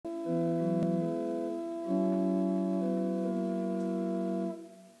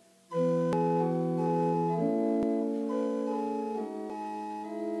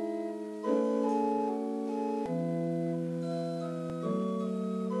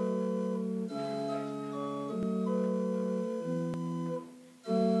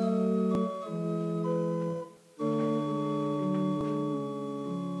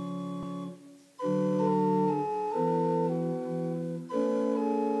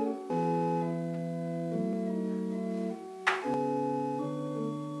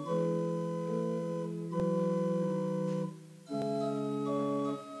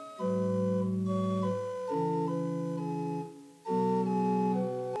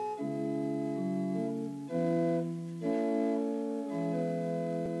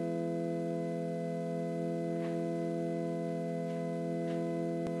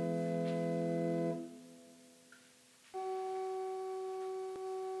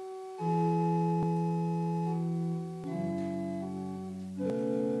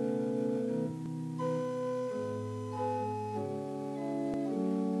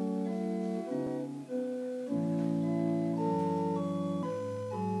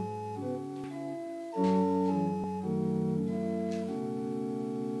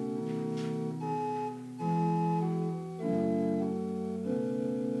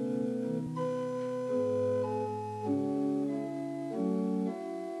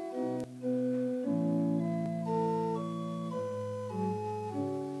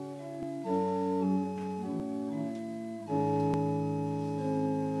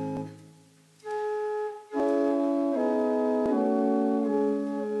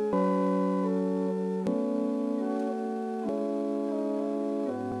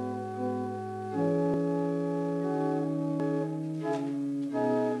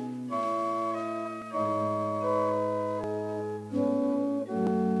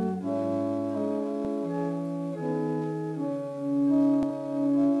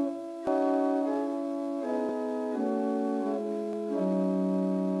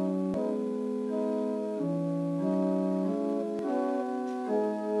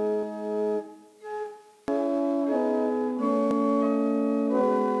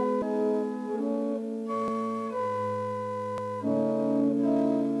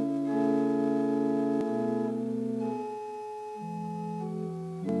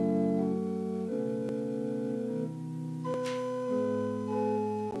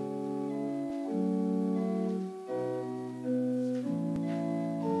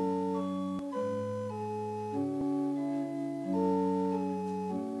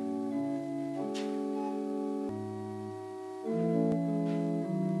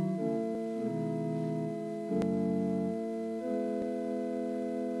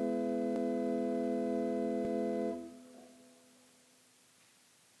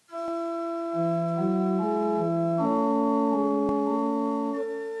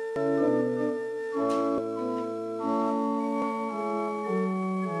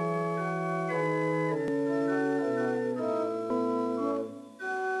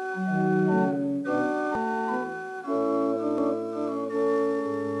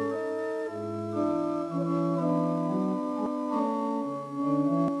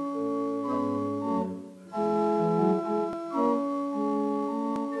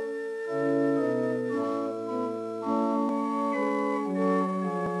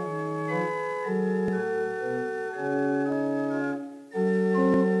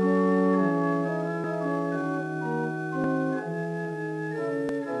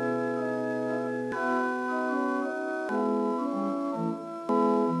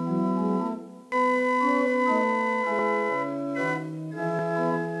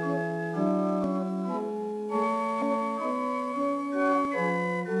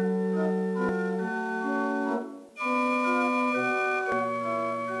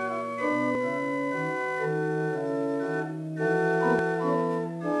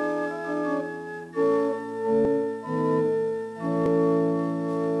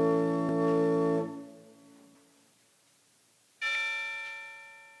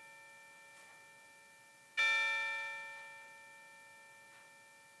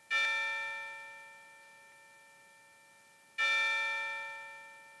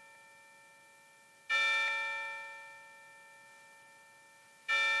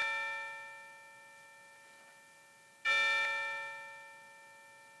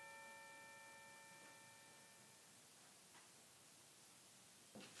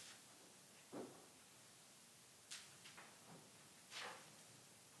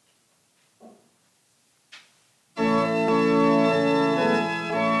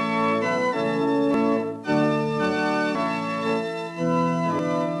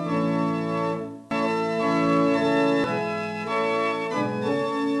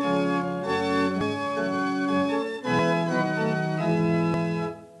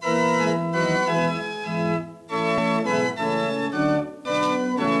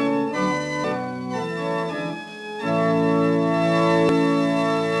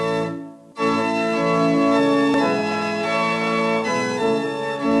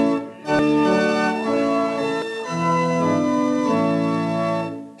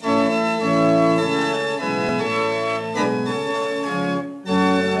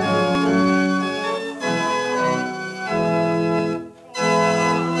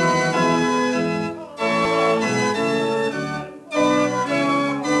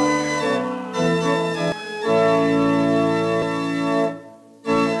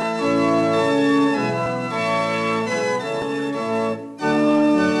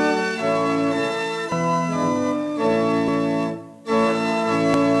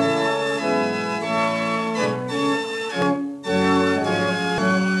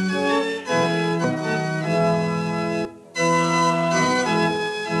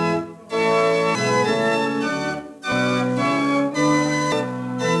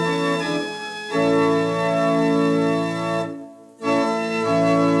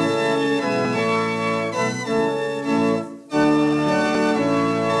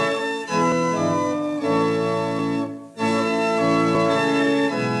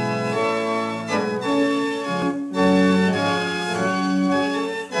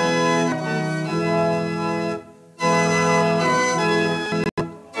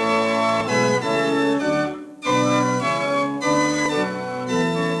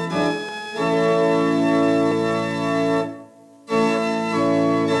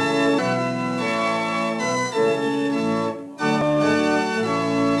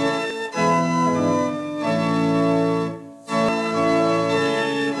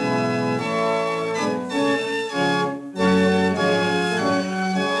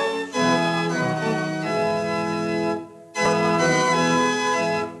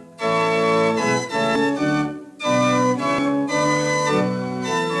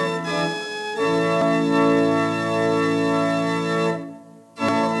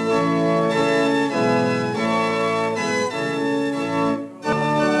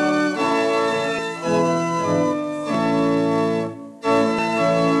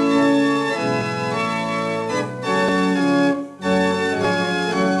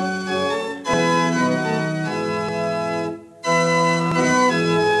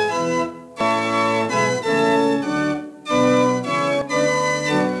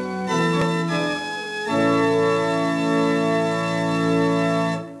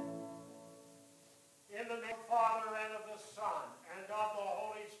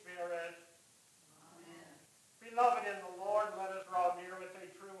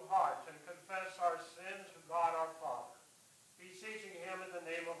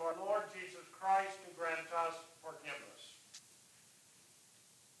Jesus Christ to grant us forgiveness.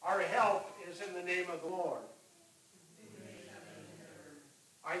 Our help is in the name of the Lord.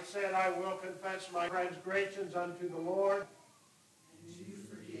 I said, I will confess my transgressions unto the Lord. And you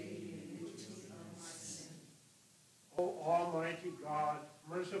forgave the iniquity of my sin. O Almighty God,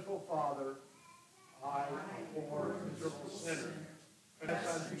 merciful Father, I, a poor, miserable sinner,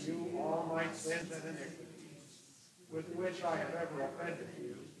 confess unto you all my sins and iniquities, with which I have ever offended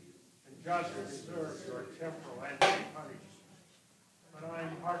you, and justly deserve your temporal and heavy punishment. But I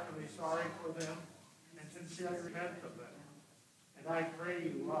am heartily sorry for them, and sincerely repent of them. And I pray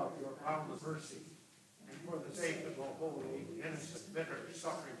you of your boundless mercy, and for the sake of the holy, innocent, bitter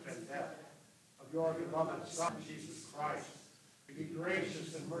sufferings and death of your beloved Son, Jesus Christ, be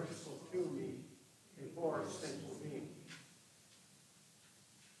gracious and merciful to me, a poor sinful being.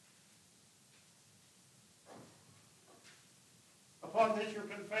 Upon this your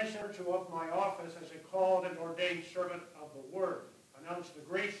confession of my office as a called and ordained servant of the Word, announce the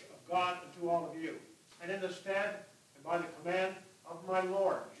grace of God unto all of you. And in the stead, and by the command of my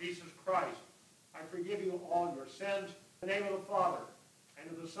Lord, Jesus Christ, I forgive you all your sins in the name of the Father,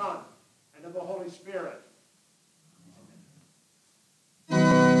 and of the Son, and of the Holy Spirit.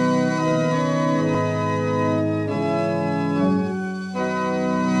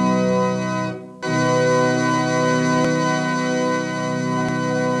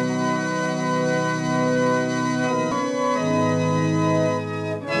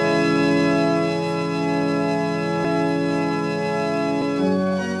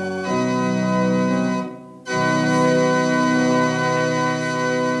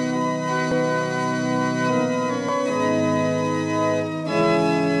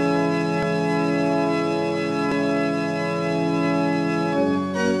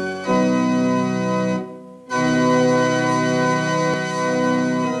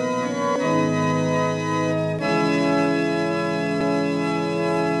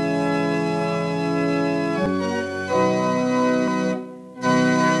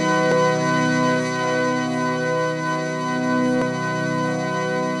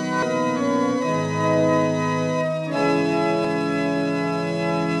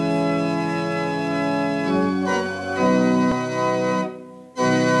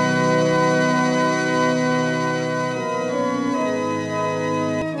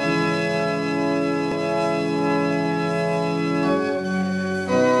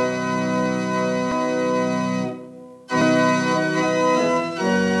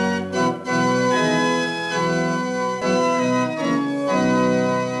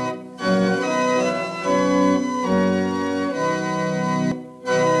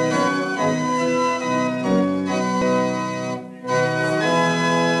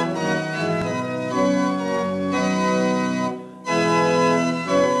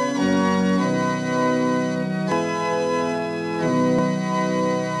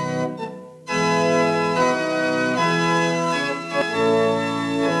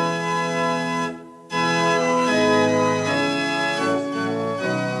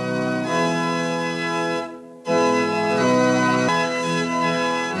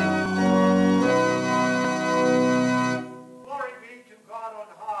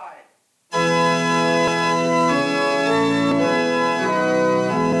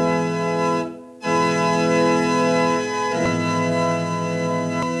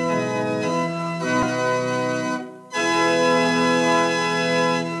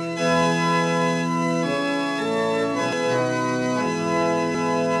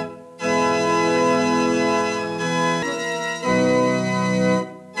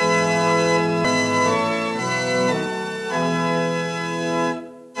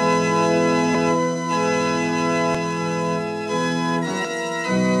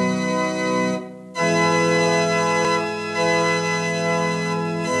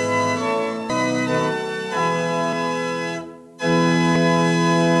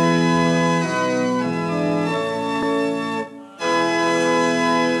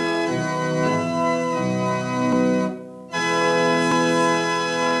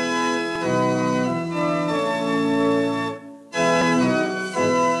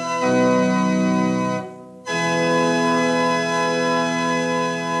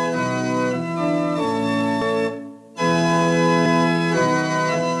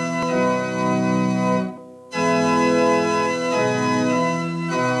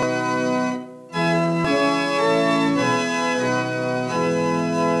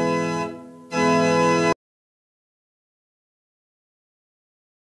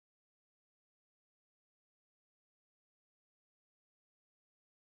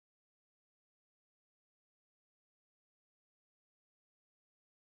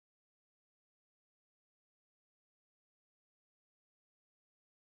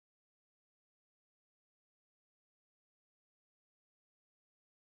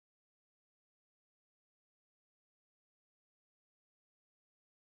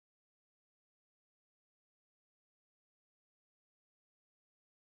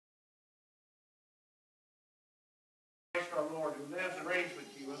 our Lord, who lives and reigns with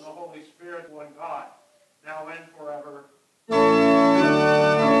you in the Holy Spirit, one God, now and forever.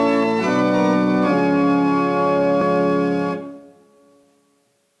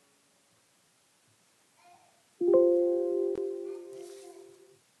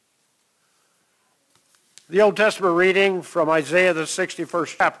 The Old Testament reading from Isaiah, the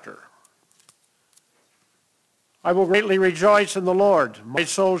 61st chapter. I will greatly rejoice in the Lord. My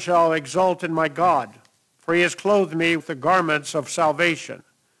soul shall exult in my God, for he has clothed me with the garments of salvation.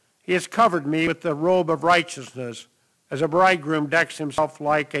 He has covered me with the robe of righteousness, as a bridegroom decks himself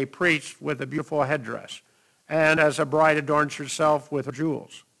like a priest with a beautiful headdress, and as a bride adorns herself with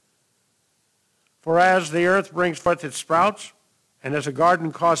jewels. For as the earth brings forth its sprouts, and as a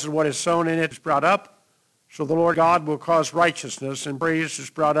garden causes what is sown in it to sprout up, so the Lord God will cause righteousness and praise to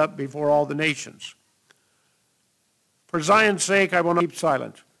sprout up before all the nations. For Zion's sake I will not keep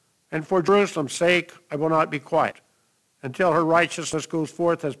silent, and for Jerusalem's sake I will not be quiet, until her righteousness goes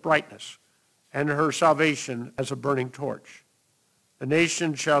forth as brightness, and her salvation as a burning torch. The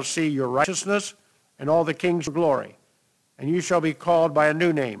nations shall see your righteousness, and all the kings your glory, and you shall be called by a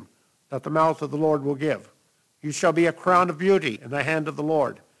new name that the mouth of the Lord will give. You shall be a crown of beauty in the hand of the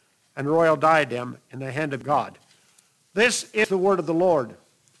Lord, and a royal diadem in the hand of God. This is the word of the Lord.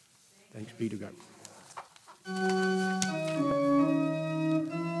 Thanks be to God.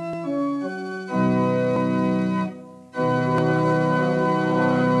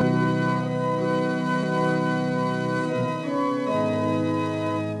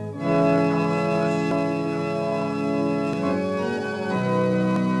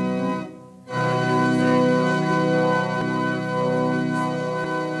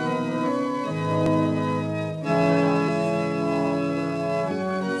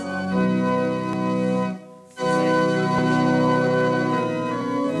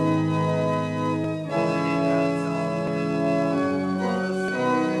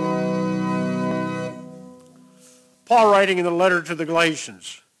 Paul writing in the letter to the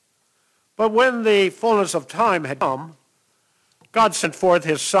Galatians. But when the fullness of time had come, God sent forth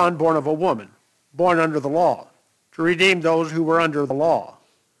his Son, born of a woman, born under the law, to redeem those who were under the law,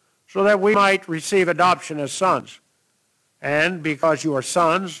 so that we might receive adoption as sons. And because you are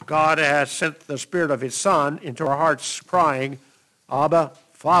sons, God has sent the Spirit of his Son into our hearts, crying, Abba,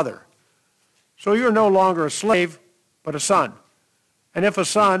 Father. So you are no longer a slave, but a son. And if a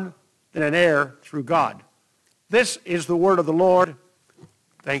son, then an heir through God. This is the word of the Lord.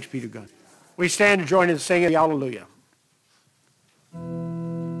 Thanks be to God. We stand and join in singing the Hallelujah.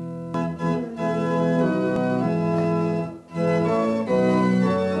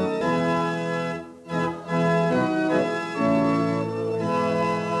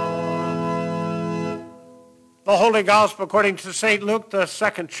 The Holy Gospel according to St. Luke, the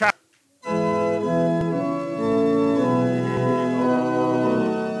 2nd chapter.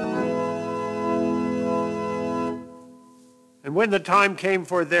 And when the time came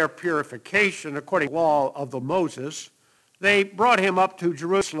for their purification, according to the law of the Moses, they brought him up to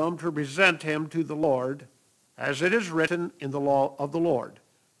Jerusalem to present him to the Lord, as it is written in the law of the Lord.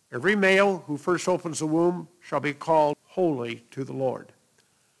 Every male who first opens the womb shall be called holy to the Lord.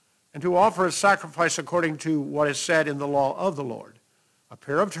 And to offer a sacrifice according to what is said in the law of the Lord, a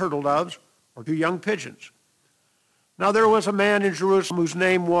pair of turtle doves or 2 young pigeons. Now there was a man in Jerusalem whose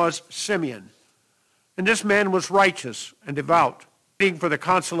name was Simeon. And this man was righteous and devout, waiting for the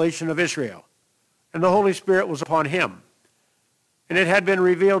consolation of Israel. And the Holy Spirit was upon him. And it had been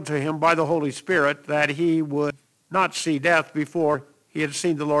revealed to him by the Holy Spirit that he would not see death before he had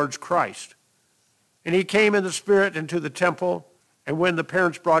seen the Lord's Christ. And he came in the Spirit into the temple, and when the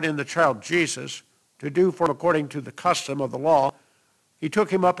parents brought in the child Jesus to do for him according to the custom of the law, he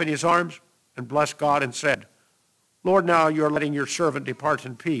took him up in his arms and blessed God and said, Lord, now you are letting your servant depart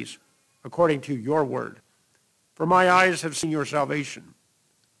in peace, according to your word. For my eyes have seen your salvation,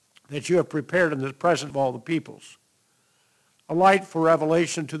 that you have prepared in the presence of all the peoples, a light for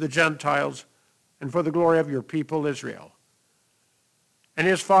revelation to the Gentiles and for the glory of your people Israel. And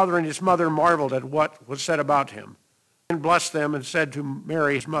his father and his mother marveled at what was said about him, and blessed them and said to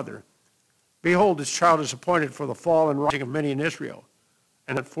Mary his mother, Behold, this child is appointed for the fall and rising of many in Israel,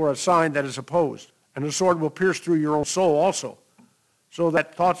 and for a sign that is opposed, and the sword will pierce through your own soul also, so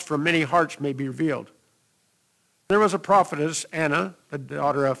that thoughts from many hearts may be revealed. There was a prophetess, Anna, the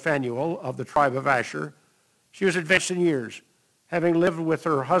daughter of Phanuel of the tribe of Asher. She was advanced in years, having lived with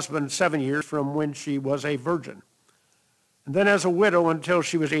her husband 7 years from when she was a virgin, and then as a widow until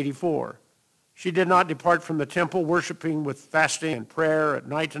she was 84. She did not depart from the temple, worshiping with fasting and prayer at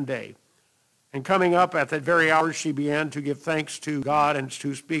night and day. And coming up at that very hour, she began to give thanks to God and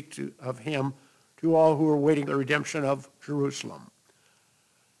to speak of him to all who were waiting for the redemption of Jerusalem.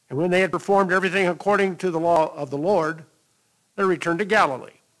 And when they had performed everything according to the law of the Lord, they returned to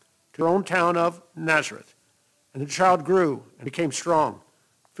Galilee, to their own town of Nazareth. And the child grew and became strong,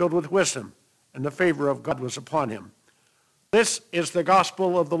 filled with wisdom, and the favor of God was upon him. This is the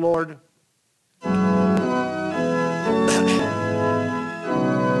gospel of the Lord.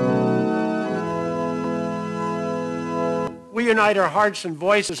 We unite our hearts and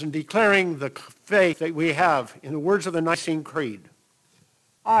voices in declaring the faith that we have in the words of the Nicene Creed.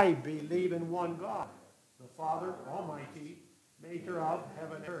 I believe in one God, the Father Almighty, maker of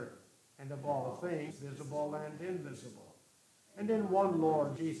heaven and earth, and of all things visible and invisible, and in one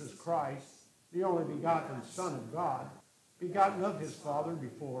Lord Jesus Christ, the only begotten Son of God, begotten of his Father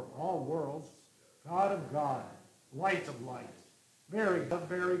before all worlds, God of God, light of light, very of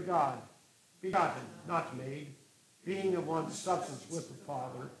very God, begotten, not made, being of one substance with the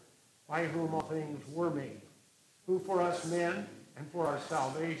Father, by whom all things were made, who for us men and for our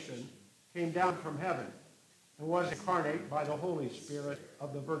salvation came down from heaven, and was incarnate by the Holy Spirit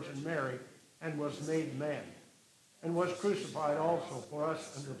of the Virgin Mary, and was made man, and was crucified also for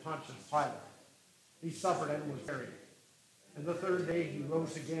us under Pontius Pilate. He suffered and was buried. And the third day he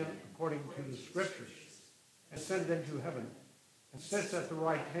rose again according to the Scriptures, and ascended into heaven, and sits at the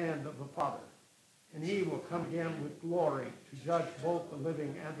right hand of the Father. And he will come again with glory to judge both the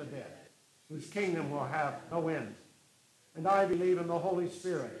living and the dead, whose kingdom will have no end. And I believe in the Holy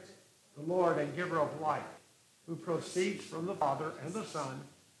Spirit, the Lord and giver of life, who proceeds from the Father and the Son,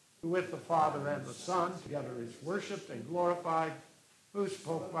 who with the Father and the Son together is worshipped and glorified, who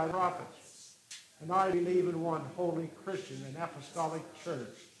spoke by the prophets. And I believe in one holy Christian and apostolic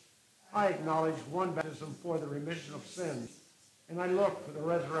church. I acknowledge one baptism for the remission of sins, and I look for the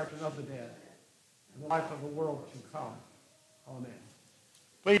resurrection of the dead and the life of the world to come. Amen.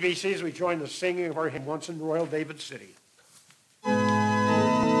 Please be seated as we join the singing of our hymn, Once in Royal David City.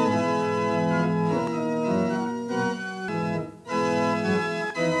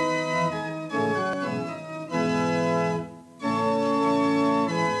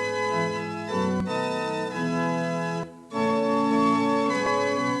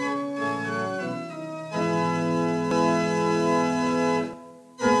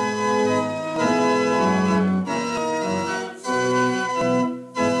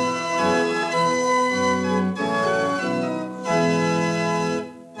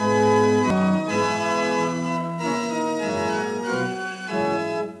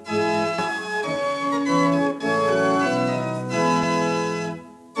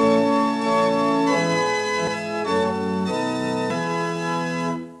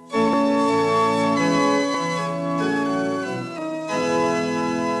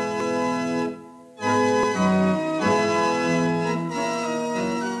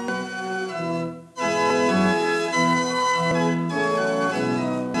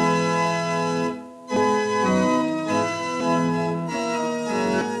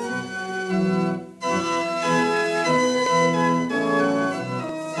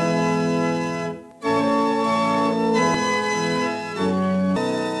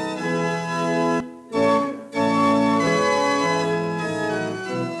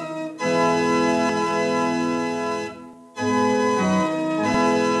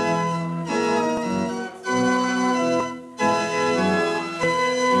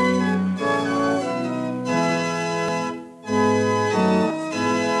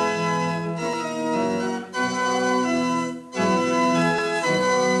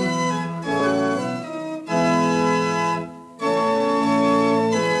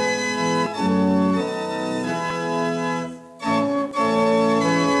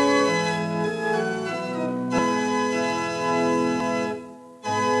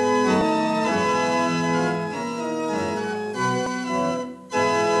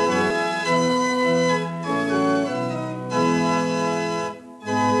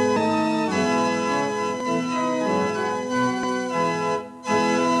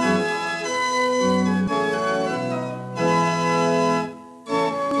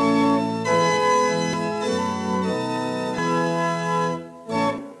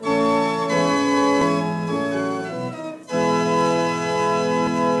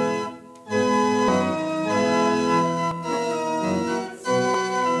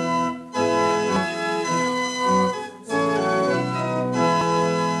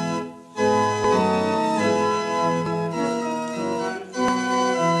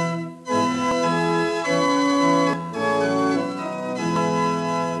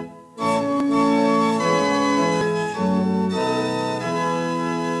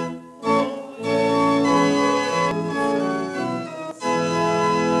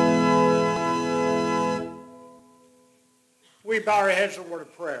 bow our heads in a word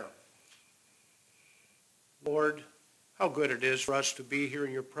of prayer. Lord, how good it is for us to be here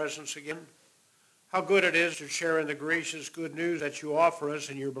in your presence again. How good it is to share in the gracious good news that you offer us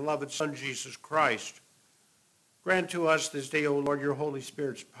in your beloved Son, Jesus Christ. Grant to us this day, O Lord, your Holy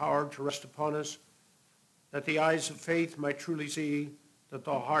Spirit's power to rest upon us, that the eyes of faith might truly see, that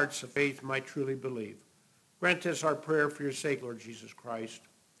the hearts of faith might truly believe. Grant this our prayer for your sake, Lord Jesus Christ.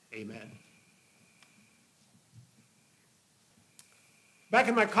 Amen. Back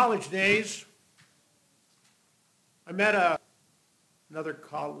in my college days, I met another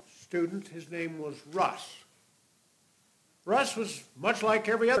college student. His name was Russ. Russ was much like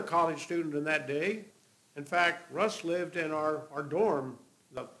every other college student in that day. In fact, Russ lived in our dorm,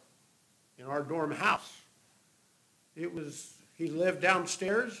 in our dorm house. He lived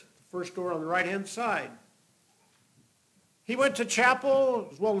downstairs, the first door on the right-hand side. He went to chapel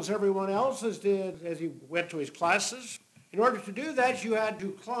as well as everyone else as he went to his classes. In order to do that, you had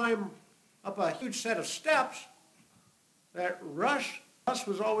to climb up a huge set of steps that Russ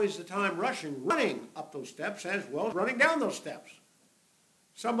was always the time running up those steps as well as running down those steps.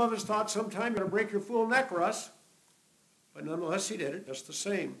 Some of us thought sometime you're going to break your fool neck, Russ, but nonetheless he did it just the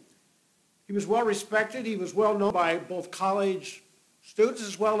same. He was well respected. He was well known by both college students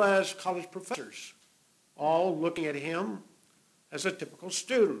as well as college professors, all looking at him as a typical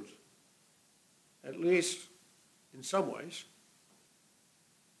student, at least in some ways.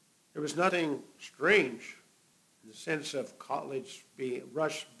 There was nothing strange in the sense of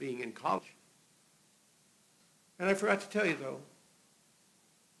Russ being in college. And I forgot to tell you, though,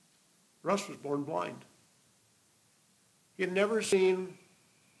 Russ was born blind. He had never seen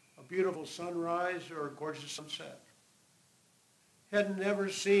a beautiful sunrise or a gorgeous sunset. He had never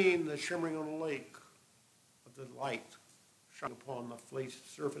seen the shimmering on the lake of the light shining upon the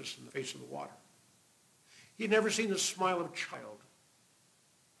surface and the face of the water. He had never seen the smile of a child.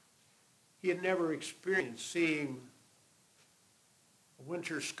 He had never experienced seeing a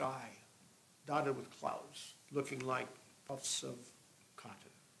winter sky dotted with clouds looking like puffs of cotton.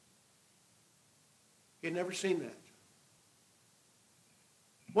 He had never seen that.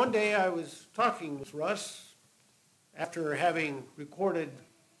 One day I was talking with Russ after having recorded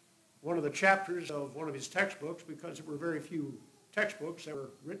one of the chapters of one of his textbooks, because there were very few textbooks that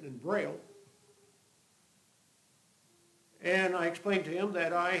were written in Braille. And I explained to him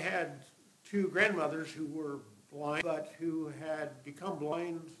that I had two grandmothers who were blind, but who had become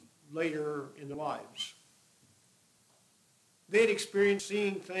blind later in their lives. They had experienced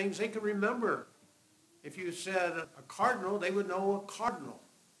seeing things they could remember. If you said a cardinal, they would know a cardinal.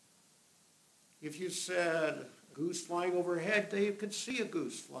 If you said a goose flying overhead, they could see a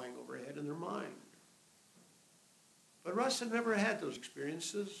goose flying overhead in their mind. But Russ had never had those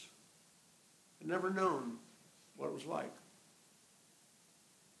experiences, had never known what it was like.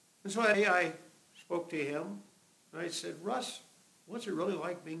 And so I spoke to him, and I said, Russ, what's it really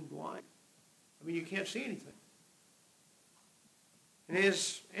like being blind? I mean, you can't see anything. And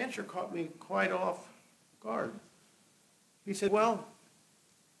his answer caught me quite off guard. He said, well,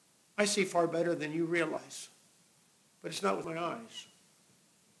 I see far better than you realize, but it's not with my eyes.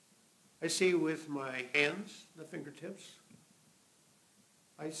 I see with my hands, the fingertips.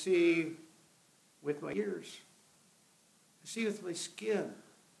 I see with my ears. I see with my skin.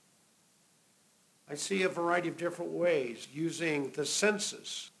 I see a variety of different ways using the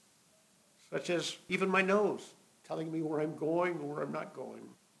senses, such as even my nose, telling me where I'm going or where I'm not going.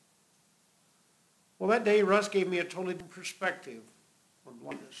 Well, that day, Russ gave me a totally different perspective on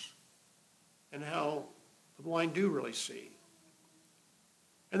blindness and how the blind do really see.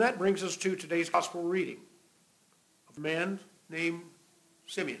 And that brings us to today's gospel reading of a man named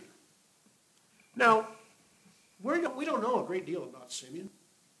Simeon. Now, we don't know a great deal about Simeon.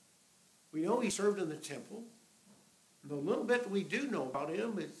 We know he served in the temple. The little bit we do know about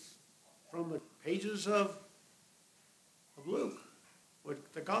him is from the pages of Luke, what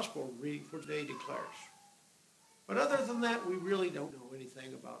the gospel reading for today declares. But other than that, we really don't know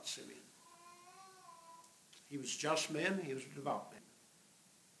anything about Simeon. He was a just man. He was a devout man.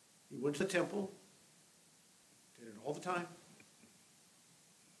 He went to the temple, did it all the time.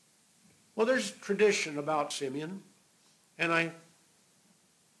 Well, there's tradition about Simeon, and I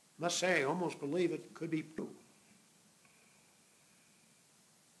must say I almost believe it could be true.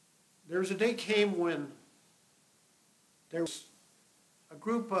 There was a day came when there was a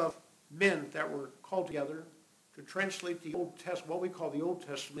group of men that were called together to translate the Old Testament, what we call the Old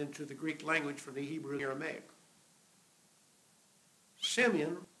Testament, into the Greek language from the Hebrew and Aramaic.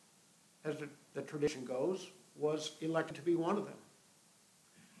 Simeon, as the tradition goes, was elected to be one of them.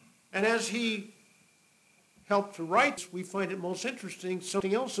 And as he help to write this, we find it most interesting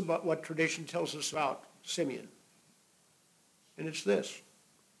something else about what tradition tells us about Simeon. And it's this.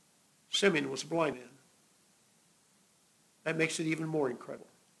 Simeon was a blind man. That makes it even more incredible,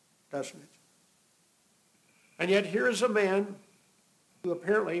 doesn't it? And yet here is a man who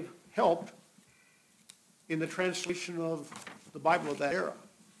apparently helped in the translation of the Bible of that era,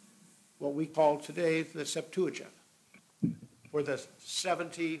 what we call today the Septuagint, or the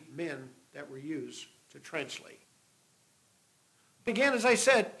 70 men that were used to translate. Again, as I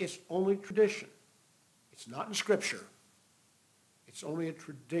said, it's only tradition. It's not in Scripture. It's only a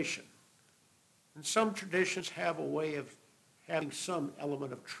tradition. And some traditions have a way of having some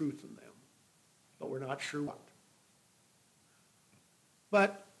element of truth in them, but we're not sure what.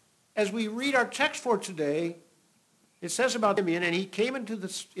 But as we read our text for today, it says about Simeon, and he came in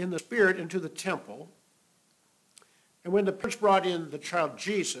the spirit into the temple, and when the parents brought in the child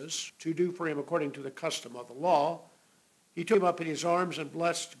Jesus to do for him according to the custom of the law, he took him up in his arms and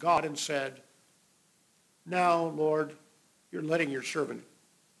blessed God and said, "Now, Lord, you're letting your servant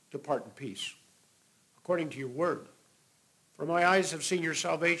depart in peace, according to your word. For my eyes have seen your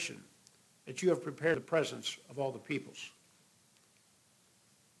salvation, that you have prepared the presence of all the peoples."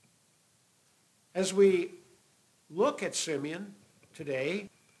 As we look at Simeon today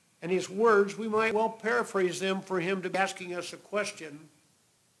and his words, we might well paraphrase them for him to be asking us a question.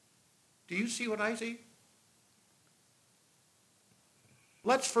 Do you see what I see?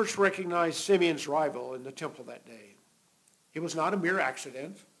 Let's first recognize Simeon's arrival in the temple that day. It was not a mere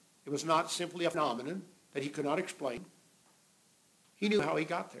accident. It was not simply a phenomenon that he could not explain. He knew how he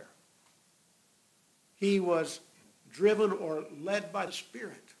got there. He was driven or led by the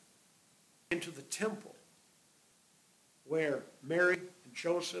Spirit into the temple where Mary and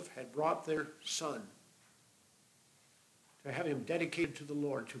Joseph had brought their son to have him dedicated to the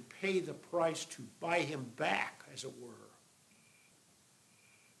Lord, to pay the price, to buy him back, as it were.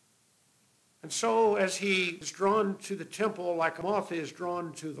 And so as he is drawn to the temple like a moth is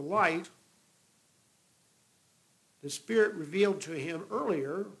drawn to the light, the Spirit revealed to him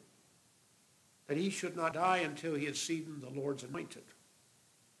earlier that he should not die until he had seen the Lord's anointed.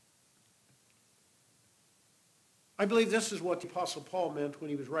 I believe this is what the Apostle Paul meant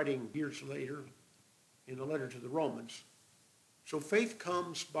when he was writing years later in the letter to the Romans. So faith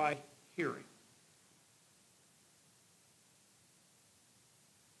comes by hearing.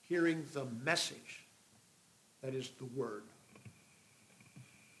 Hearing the message that is the word.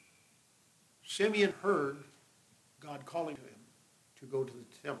 Simeon heard God calling to him to go to the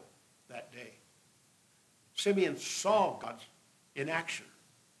temple that day. Simeon saw God in action.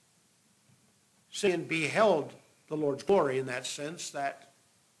 Simeon beheld the Lord's glory in that sense, that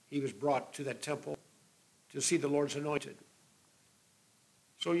he was brought to that temple to see the Lord's anointed.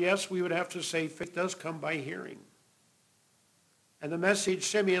 So yes, we would have to say faith does come by hearing. And the message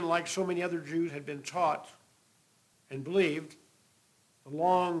Simeon, like so many other Jews, had been taught and believed, the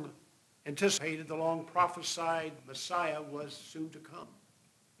long anticipated, the long prophesied Messiah was soon to come.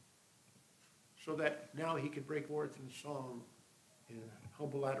 So that now he could break forth in song in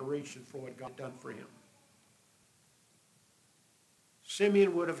humble adoration for what God had done for him.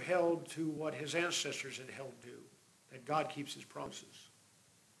 Simeon would have held to what his ancestors had held to, that God keeps his promises.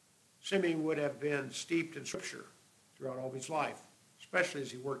 Simeon would have been steeped in Scripture throughout all his life, especially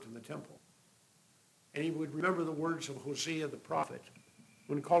as he worked in the temple. And he would remember the words of Hosea the prophet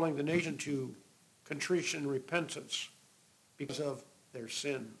when calling the nation to contrition and repentance because of their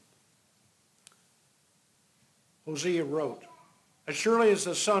sin. Hosea wrote, "As surely as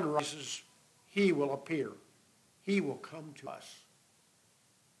the sun rises, he will appear. He will come to us."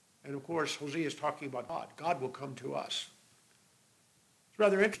 And of course, Hosea is talking about God. God will come to us. It's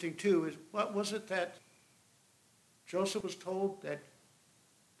rather interesting, too, is what was it that Joseph was told that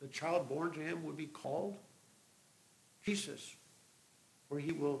the child born to him would be called? Jesus, where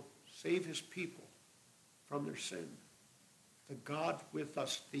he will save his people from their sin. The God with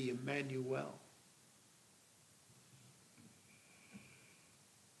us, the Emmanuel.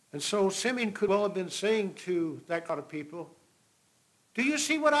 And so Simeon could well have been saying to that crowd of people, "Do you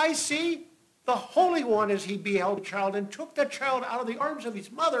see what I see? The Holy One," as he beheld the child and took the child out of the arms of his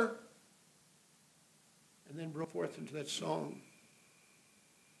mother, and then broke forth into that song.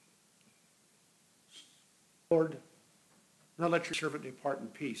 "Lord, now let your servant depart in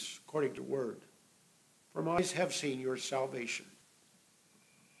peace, according to word. For my eyes have seen your salvation."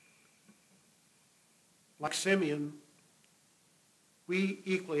 Like Simeon, we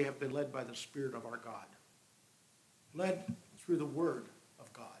equally have been led by the Spirit of our God. Led through the Word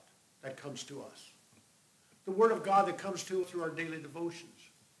of God that comes to us. The Word of God that comes to us through our daily devotions.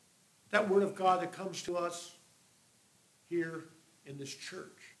 That Word of God that comes to us here in this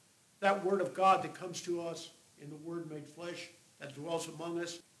church. That word of God that comes to us in the Word made flesh, that dwells among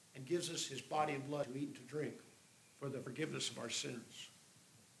us and gives us his body and blood to eat and to drink for the forgiveness of our sins.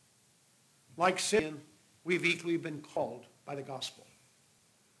 Like Simeon, we've equally been called by the gospel,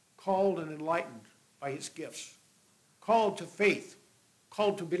 called and enlightened by his gifts, called to faith,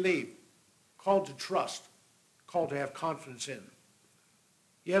 called to believe, called to trust, called to have confidence in.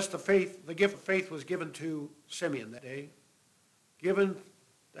 Yes, the gift of faith was given to Simeon that day, given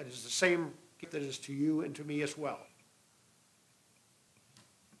that is the same gift that is to you and to me as well.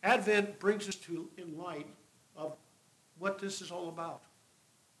 Advent brings us in light of what this is all about.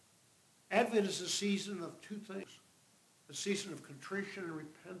 Advent is a season of two things, a season of contrition and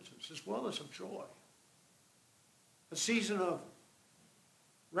repentance, as well as of joy. A season of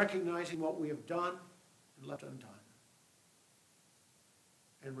recognizing what we have done and left undone.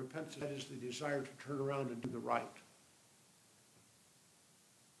 And repentance, that is the desire to turn around and do the right.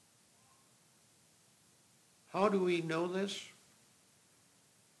 How do we know this?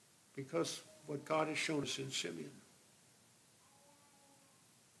 Because what God has shown us in Simeon.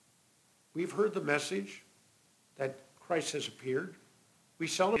 We've heard the message that Christ has appeared. We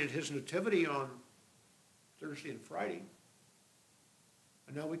celebrated his nativity on Thursday and Friday.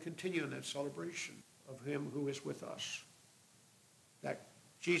 And now we continue in that celebration of him who is with us. That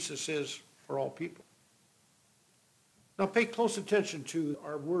Jesus is for all people. Now pay close attention to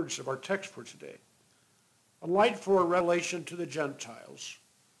our words of our text for today. A light for a revelation to the Gentiles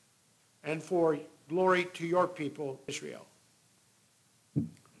and for glory to your people, Israel. Do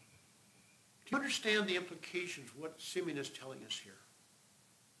you understand the implications of what Simeon is telling us here?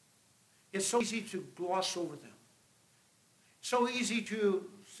 It's so easy to gloss over them. So easy to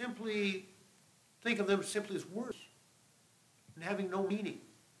simply think of them simply as words and having no meaning.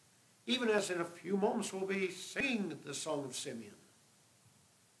 Even as in a few moments we'll be singing the song of Simeon.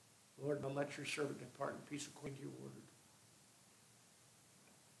 Lord, now let your servant depart in peace according to your word.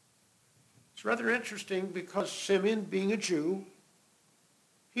 It's rather interesting because Simeon, being a Jew,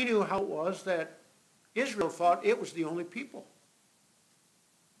 he knew how it was that Israel thought it was the only people.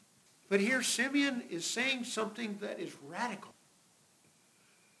 But here Simeon is saying something that is radical.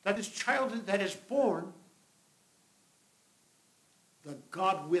 That this child that is born, the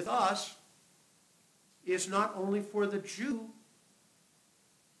God with us, is not only for the Jew,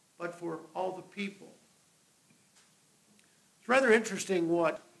 but for all the people. It's rather interesting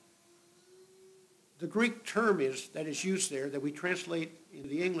what the Greek term is that is used there that we translate into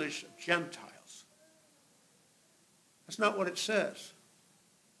the English of Gentiles. That's not what it says.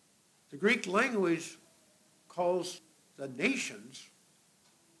 The Greek language calls the nations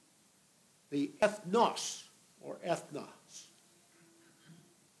the ethnos or ethnos.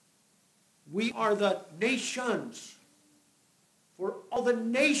 We are the nations for all the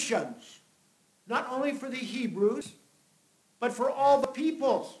nations, not only for the Hebrews, but for all the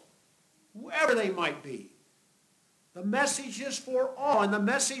peoples, whoever they might be. The message is for all, and the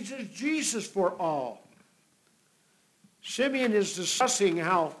message is Jesus for all. Simeon is discussing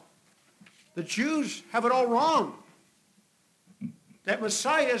how the Jews have it all wrong. That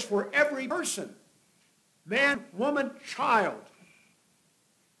Messiah is for every person, man, woman, child.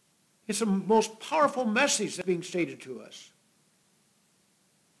 It's a most powerful message that's being stated to us.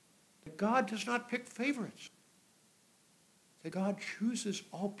 That God does not pick favorites. That God chooses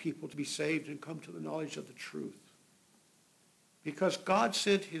all people to be saved and come to the knowledge of the truth. Because God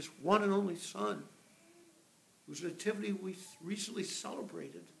sent his one and only Son, whose nativity we recently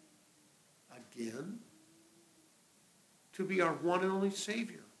celebrated again, to be our one and only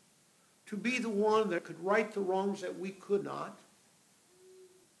Savior. To be the one that could right the wrongs that we could not.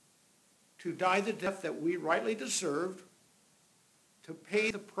 To die the death that we rightly deserved. To pay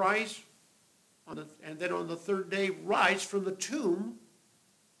the price, and then on the third day rise from the tomb,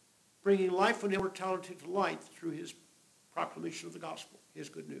 bringing life and immortality to light through his proclamation of the gospel, his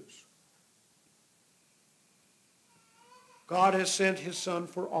good news. God has sent his Son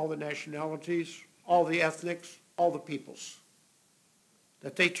for all the nationalities, all the ethnics, all the peoples,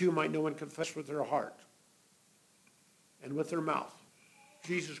 that they too might know and confess with their heart and with their mouth,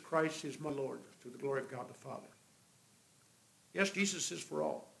 Jesus Christ is my Lord, to the glory of God the Father. Yes, Jesus is for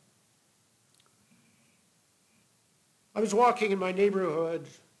all. I was walking in my neighborhood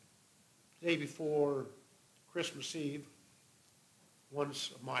the day before Christmas Eve, one of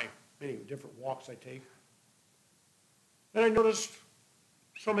my many different walks I take, and I noticed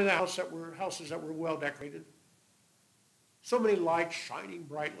so many houses that were well decorated, so many lights shining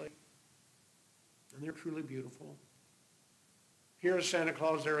brightly, and they're truly beautiful. Here is Santa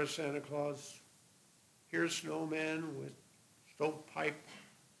Claus, there is Santa Claus. Here's snowman with stovepipe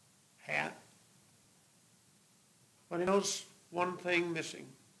hat. But he knows one thing missing.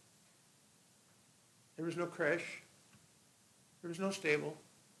 There was no creche. There was no stable.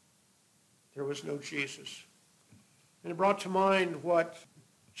 There was no Jesus. And it brought to mind what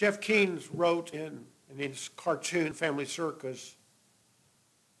Jeff Keynes wrote in his cartoon, Family Circus.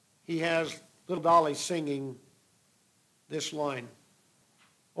 He has little Dolly singing this line,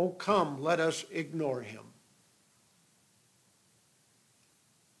 "Oh, come, let us ignore him."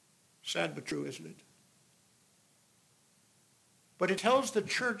 Sad but true, isn't it? But it tells the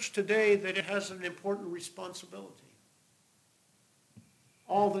church today that it has an important responsibility.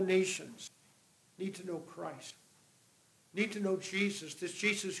 All the nations need to know Christ, need to know Jesus, this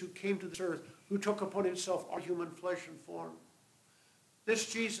Jesus who came to this earth, who took upon himself our human flesh and form.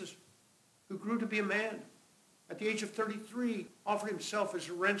 This Jesus who grew to be a man, at the age of 33, offered himself as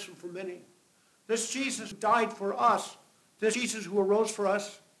a ransom for many. This Jesus who died for us, this Jesus who arose for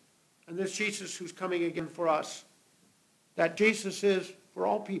us, and this Jesus who's coming again for us. That Jesus is for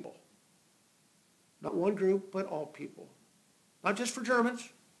all people. Not one group, but all people. Not just for Germans,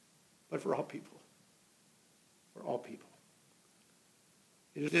 but for all people. For all people.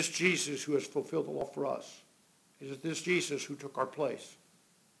 It is this Jesus who has fulfilled the law for us. It is this Jesus who took our place.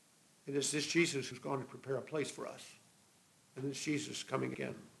 It is this Jesus who's gone to prepare a place for us. And this Jesus coming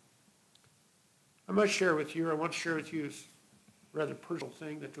again. I want to share with you a rather personal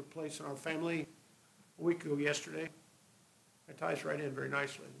thing that took place in our family a week ago yesterday. It ties right in very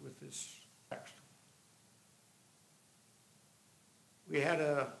nicely with this text. We had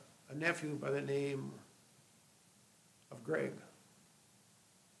a nephew by the name of Greg.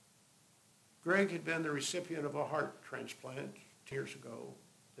 Greg had been the recipient of a heart transplant 2 years ago,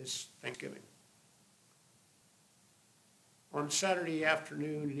 this Thanksgiving. On Saturday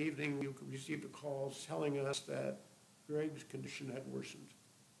afternoon and evening, we received a call telling us that Greg's condition had worsened.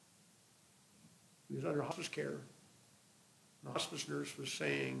 He was under hospice care. The hospice nurse was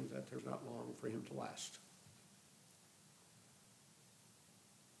saying that there's not long for him to last.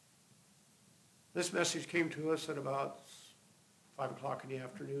 This message came to us at about 5 o'clock in the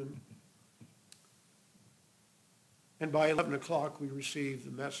afternoon. And by 11 o'clock, we received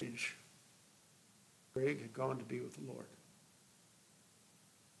the message Greg had gone to be with the Lord.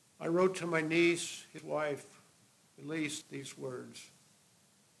 I wrote to my niece, his wife, Elise, these words,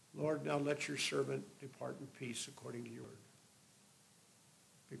 "Lord, now let your servant depart in peace according to your word."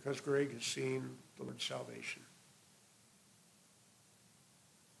 Because Greg has seen the Lord's salvation.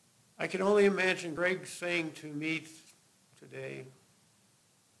 I can only imagine Greg saying to me today,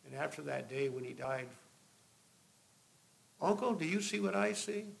 and after that day when he died, "Uncle, do you see what I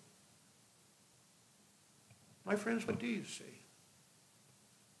see?" My friends, what do you see?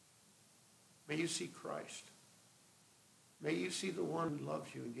 May you see Christ. May you see the one who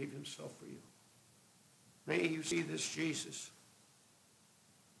loves you and gave himself for you. May you see this Jesus.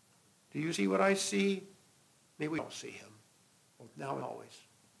 Do you see what I see? May we all see him, both now and always.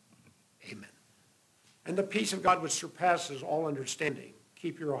 Amen. And the peace of God which surpasses all understanding,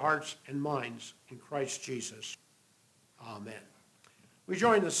 keep your hearts and minds in Christ Jesus. Amen. We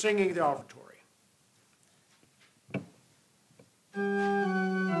join the singing of the offertory.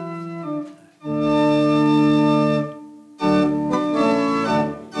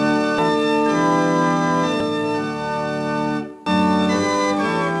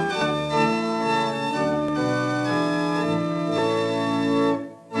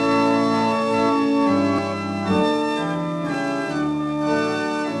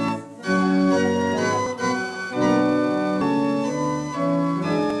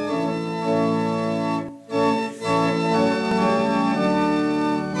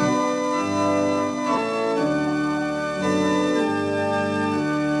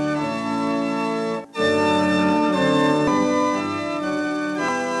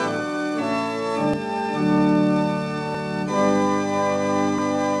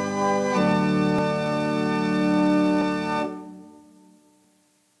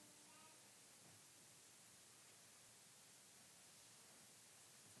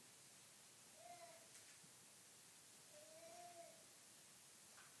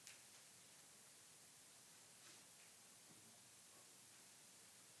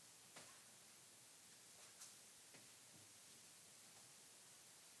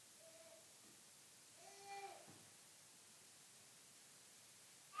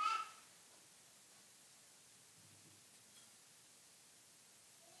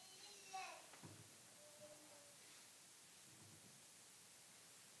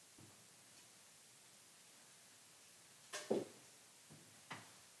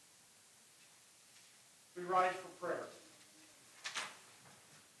 rise for prayer.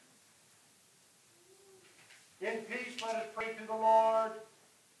 In peace, let us pray to the Lord.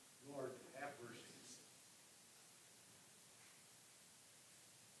 Lord, have mercy.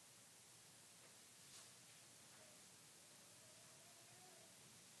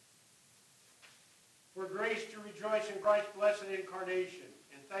 For grace to rejoice in Christ's blessed incarnation,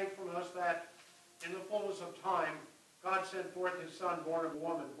 and thankfulness that in the fullness of time God sent forth his Son, born of a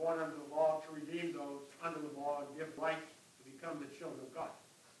woman, born under the law, to redeem those under the law and give life to become the children of God.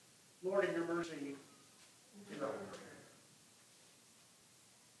 Lord, in your mercy, hear our prayer.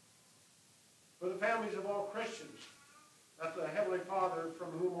 For the families of all Christians, that the Heavenly Father,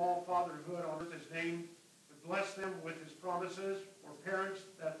 from whom all fatherhood on earth is named, would bless them with his promises. For parents,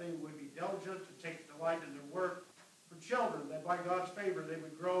 that they would be diligent to take delight in their work. For children, that by God's favor they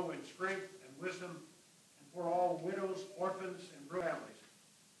would grow in strength and wisdom. And for all widows, orphans, and broken families,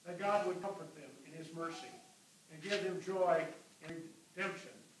 that God would comfort them in his mercy and give them joy and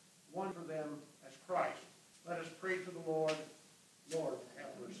redemption, won for them as Christ. Let us pray to the Lord. Lord, have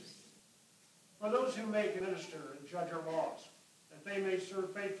mercy. For those who make and minister and judge our laws, that they may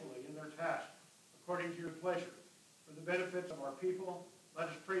serve faithfully in their task, according to your pleasure, for the benefits of our people, let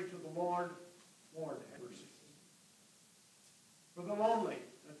us pray to the Lord. Lord, have mercy. For the lonely,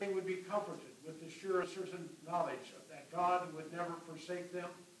 that they would be comforted with the sure and certain knowledge of that God would never forsake them,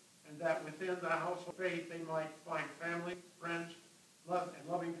 and that within the house of faith they might find family, friends, love, and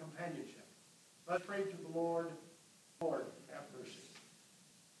loving companionship. Let us pray to the Lord. Lord, have mercy.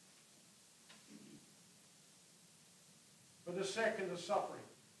 For the sick and the suffering,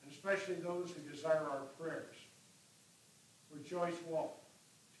 and especially those who desire our prayers. For Joyce Wolf,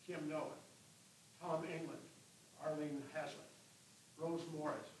 Kim Noah, Tom England, Arlene Haslett, Rose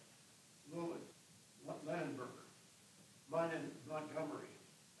Morris, Lily Lennenberger, Minen Montgomery,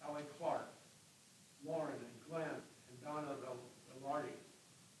 Allie Clark, Lauren and Glenn and Donna Velarde.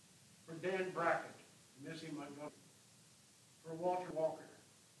 For Dan Brackett, Missy Montgomery. For Walter Walker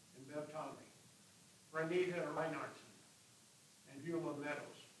and Bev Tomley. For Anita Reinhardtson and Beulah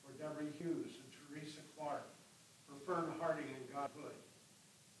Meadows. For Deborah Hughes and Teresa Clark. For Fern Harding and God Hood.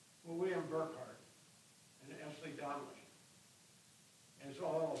 For William Burkhart and Ashley Donnelly. And as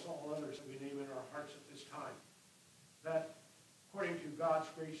all others that we name in our hearts at this time. That according to God's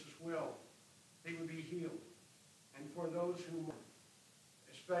gracious will, they would be healed. And for those who mourn,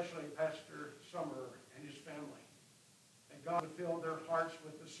 especially Pastor Summer and his family, that God would fill their hearts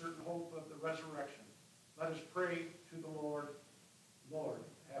with the certain hope of the resurrection. Let us pray to the Lord. Lord,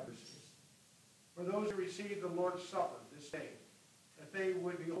 have mercy. For those who receive the Lord's Supper this day, that they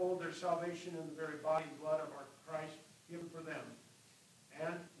would behold their salvation in the very body and blood of our Christ given for them,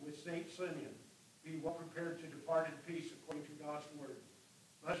 and with Saint Simeon, be well prepared to depart in peace according to God's word.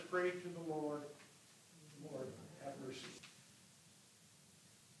 Let us pray to the Lord. Lord, have mercy.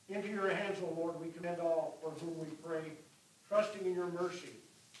 Into your hands, O Lord, we commend all for whom we pray, trusting in your mercy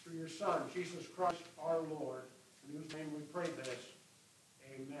through your Son, Jesus Christ our Lord, in whose name we pray this.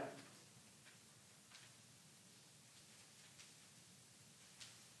 Amen.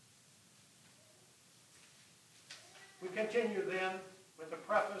 We continue then with the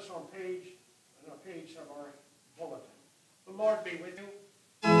preface on a page of our bulletin. The Lord be with you.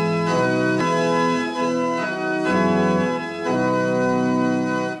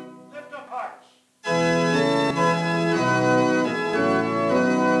 Lift up hearts.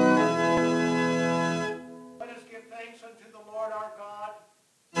 Let us give thanks unto the Lord our God.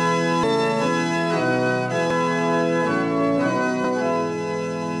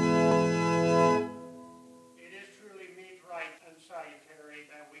 It is truly meet, right, and salutary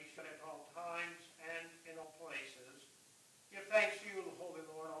that we should at all times and in all places give thanks to you, Holy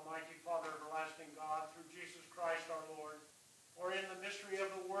Lord, Almighty Father, everlasting God, through Jesus Christ our Lord. For in the mystery of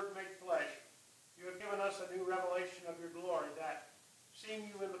the Word made flesh, you have given us a new revelation of your glory, that,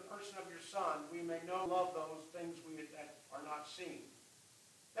 seeing you in the person of your Son, we may know and love those things that are not seen.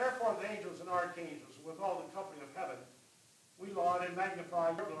 Therefore, the angels and archangels, with all the company of heaven, we laud and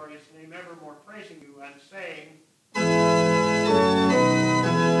magnify your glorious name, evermore praising you and saying,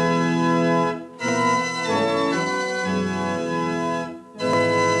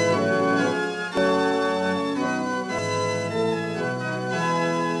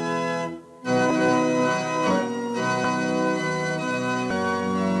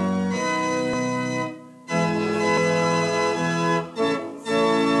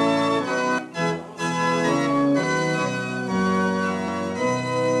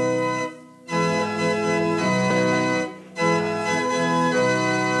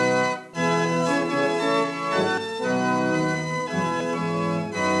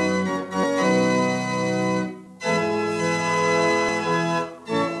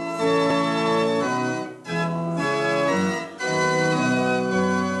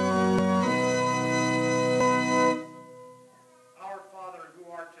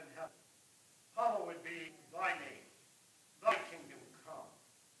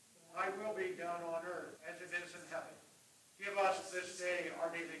 this day our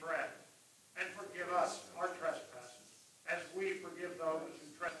daily bread, and forgive us our trespasses, as we forgive those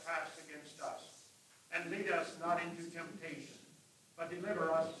who trespass against us. And lead us not into temptation, but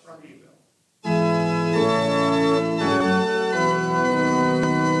deliver us from evil.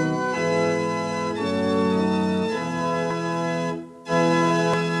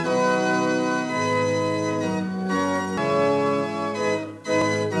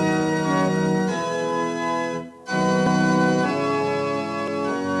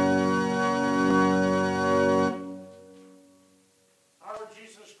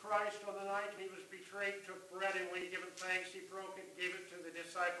 Took bread, and when he given thanks, he broke it, gave it to the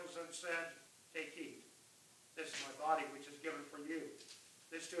disciples, and said, "Take, eat. This is my body, which is given for you.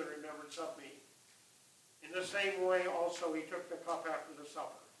 This do in remembrance of me." In the same way also he took the cup after the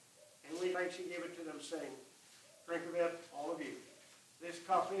supper, and when he thanks, he gave it to them, saying, "Drink of it, all of you. This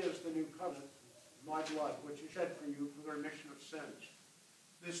cup is the new covenant, my blood, which is shed for you for the remission of sins.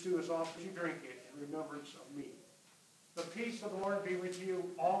 This do as often as you drink it in remembrance of me." The peace of the Lord be with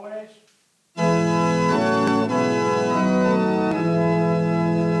you always.